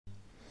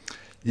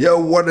Yo,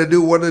 what to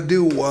do, what to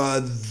do?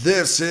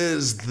 This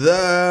is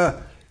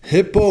the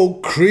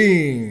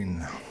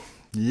Hippocrene.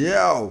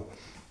 Yo.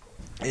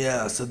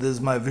 Yeah, so this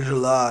is my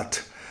visual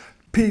art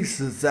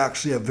piece. It's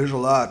actually a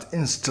visual art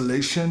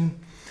installation.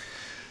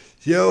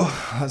 Yo,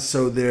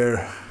 so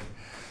they're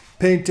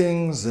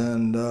paintings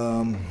and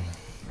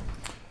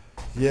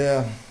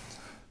yeah.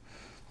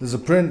 There's a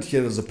print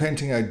here, there's a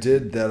painting I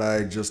did that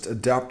I just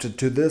adapted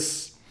to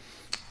this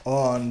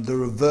on the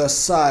reverse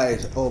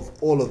side of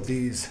all of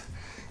these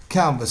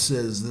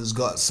canvases. There's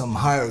got some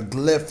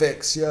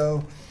hieroglyphics,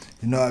 yo.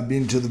 You know, I've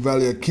been to the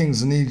Valley of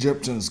Kings in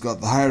Egypt and it's got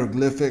the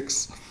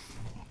hieroglyphics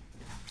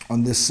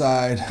on this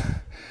side,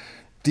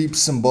 deep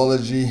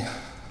symbology,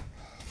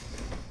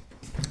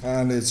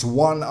 and it's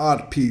one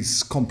art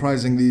piece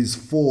comprising these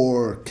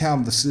 4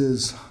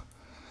 canvases.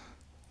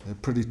 They're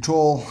pretty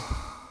tall,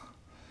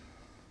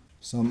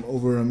 some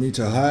over a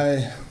meter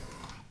high.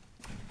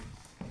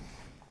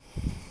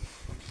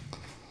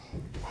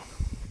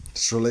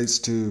 This relates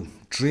to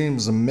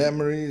dreams and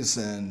memories,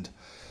 and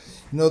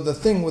you know, the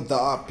thing with the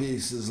art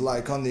piece is,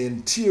 like, on the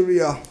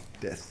interior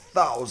there are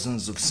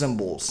thousands of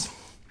symbols,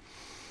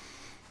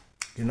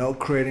 you know,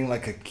 creating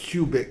like a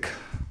cubic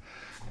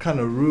kind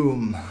of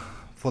room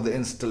for the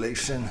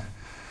installation.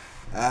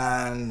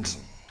 And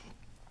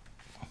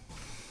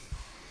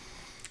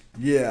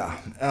yeah,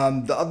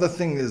 the other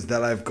thing is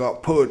that I've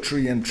got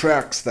poetry and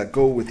tracks that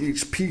go with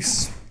each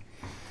piece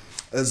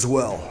as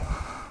well.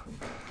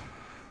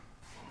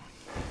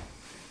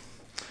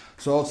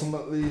 So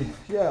ultimately,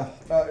 yeah,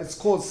 it's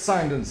called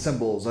Signed in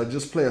Symbols. I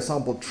just play a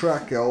sample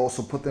track. I'll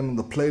also put them in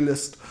the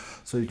playlist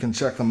so you can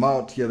check them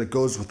out. Yeah, that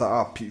goes with the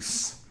art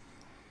piece.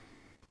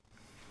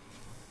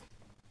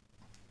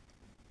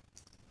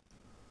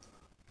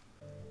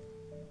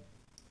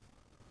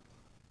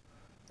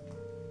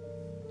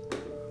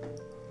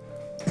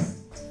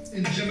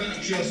 In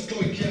gematria,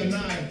 stoichia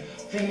 9,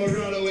 from a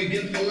runaway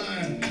get the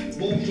line,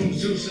 born from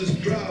Zeus's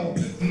brow,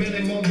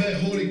 minimum their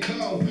holy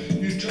cow,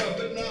 you trap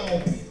it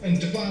now,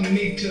 and divine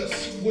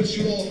metus, which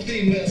you all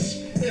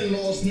Themis,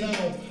 in-laws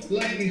now,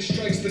 lightning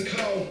strikes the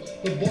cow,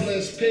 the baller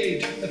is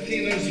paid,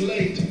 Athena is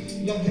late,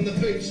 love and the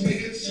fates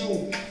make it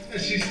so,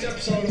 as she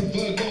steps out of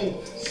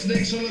Virgo,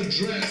 snakes on her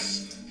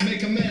dress,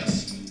 make a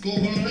mess, go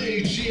on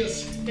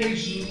ages,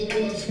 ages of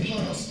the world's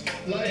past,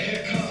 like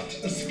haircut,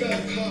 a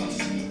spell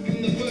cast,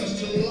 from the first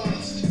to the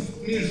last,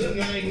 music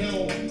 9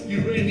 now,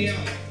 Urania,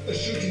 a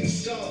shooting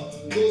star,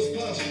 goes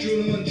past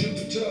Juno and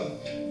Jupiter,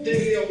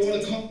 daily I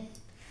wanna come.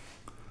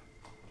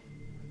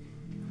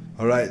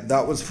 Alright,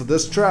 that was for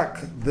this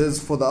track. This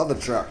is for the other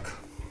track.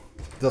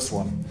 This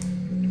one.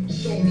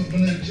 Soul of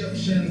an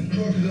Egyptian,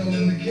 crocodile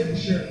in the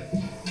kitchen,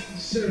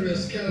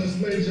 serious callous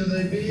major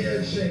they be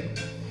etching,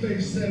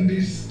 face them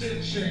be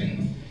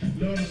stitching,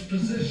 lotus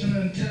position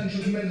and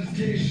tantric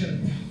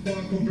meditation,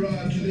 Barco Bra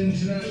to the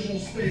International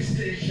Space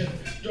Station,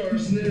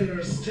 Doris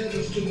nearest,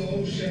 tethers to the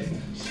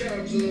ocean,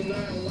 scouts of the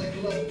Nile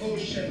like love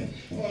potion,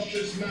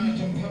 ostrich mat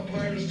on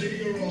papyrus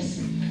to Eros,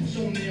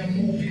 Somnia,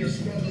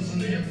 Morpheus, brothers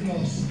and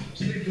Hypnos,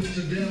 sleepers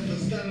to death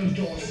as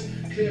Thanatos,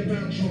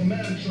 Cleopatra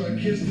mantra,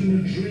 kissed in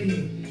a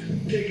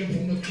dream, taken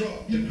from the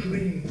crop to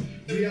cream,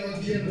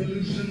 reality and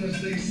illusion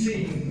as they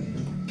seem.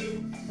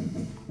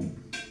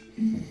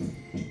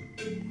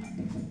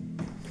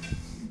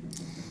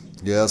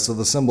 Yeah, so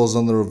the symbols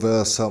on the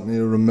reverse help me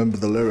remember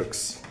the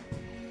lyrics.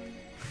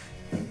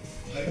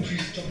 High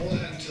priest of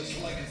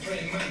Atlantis, like a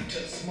praying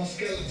mantis, my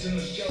skeleton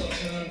is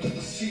gelatin under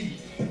the sea,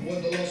 where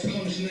the lost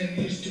continent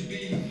used to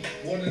be.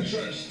 What a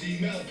tragedy,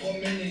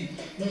 Melpomene,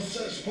 no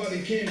search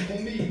party came for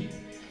me.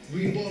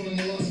 Reborn in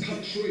the lost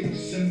country,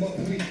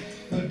 Zimbabwe,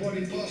 my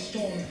body passed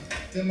on,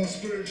 then my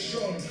spirit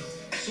shone.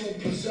 Soul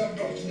preserved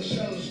after the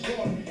shell is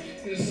gone.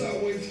 It is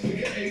always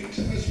figure 8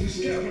 as we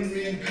step and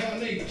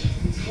reincarnate.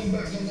 We come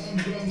back on the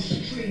underground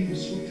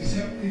streams with these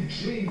heavenly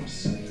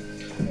dreams.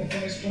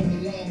 Advice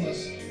from the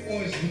llamas,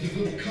 always with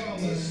the good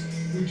karmas.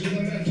 We do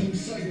the mental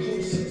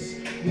psychosis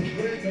with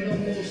great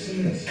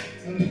metamorphosis.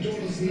 And the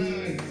daughter's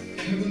 9,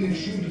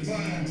 heavenly true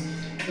divine.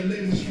 The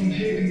ladies from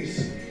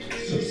Hades,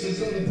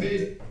 Zeus's other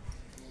babe.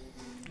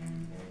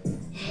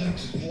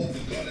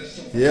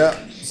 Yeah,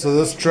 so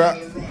this track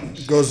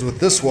goes with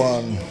this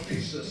one.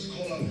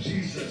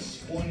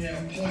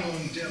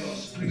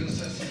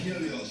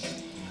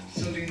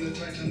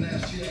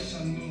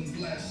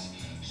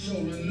 Sol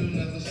and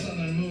Luna, the sun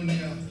and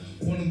Moonia,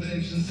 one of the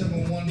ancient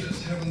 7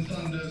 wonders, heaven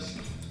thunders,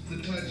 the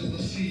tides of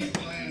the sea,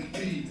 pi and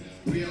phi,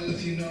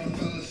 reality not a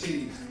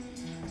fallacy.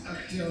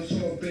 Actaeon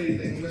saw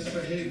bathing,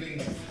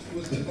 misbehaving,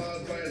 was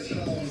devoured by his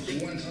hounds,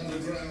 went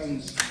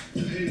undergrounds, to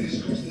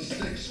Hades crossed the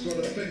Styx, got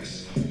a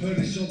fix, heard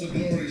he saw the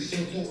glories, so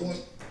thought what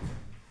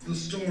the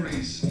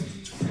stories,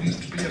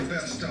 used to be a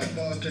best out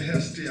bar to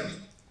Hestia.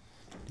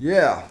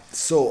 Yeah,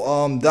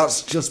 so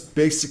that's just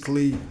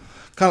basically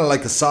kind of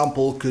like a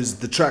sample, because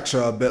the tracks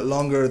are a bit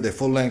longer, they're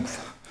full length,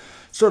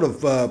 sort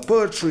of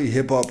poetry,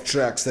 hip-hop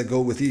tracks that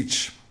go with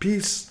each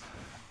piece,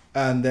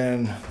 and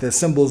then there's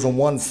symbols on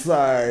one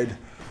side,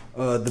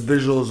 the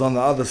visuals on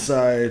the other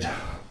side.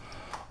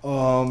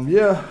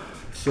 Yeah,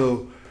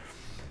 so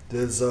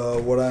There's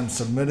what I'm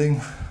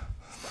submitting.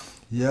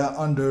 Yeah,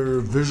 under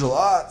visual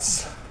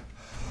arts.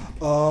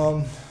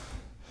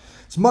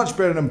 It's much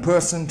better in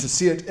person, to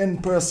see it in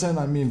person.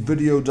 I mean,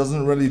 video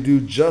doesn't really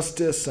do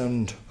justice,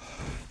 and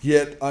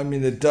yet, I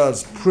mean, it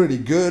does pretty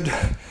good.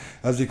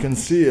 As you can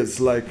see, it's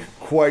like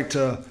quite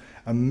a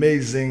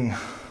amazing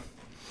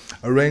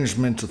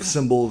arrangement of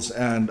symbols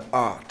and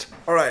art.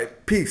 All right,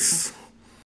 peace.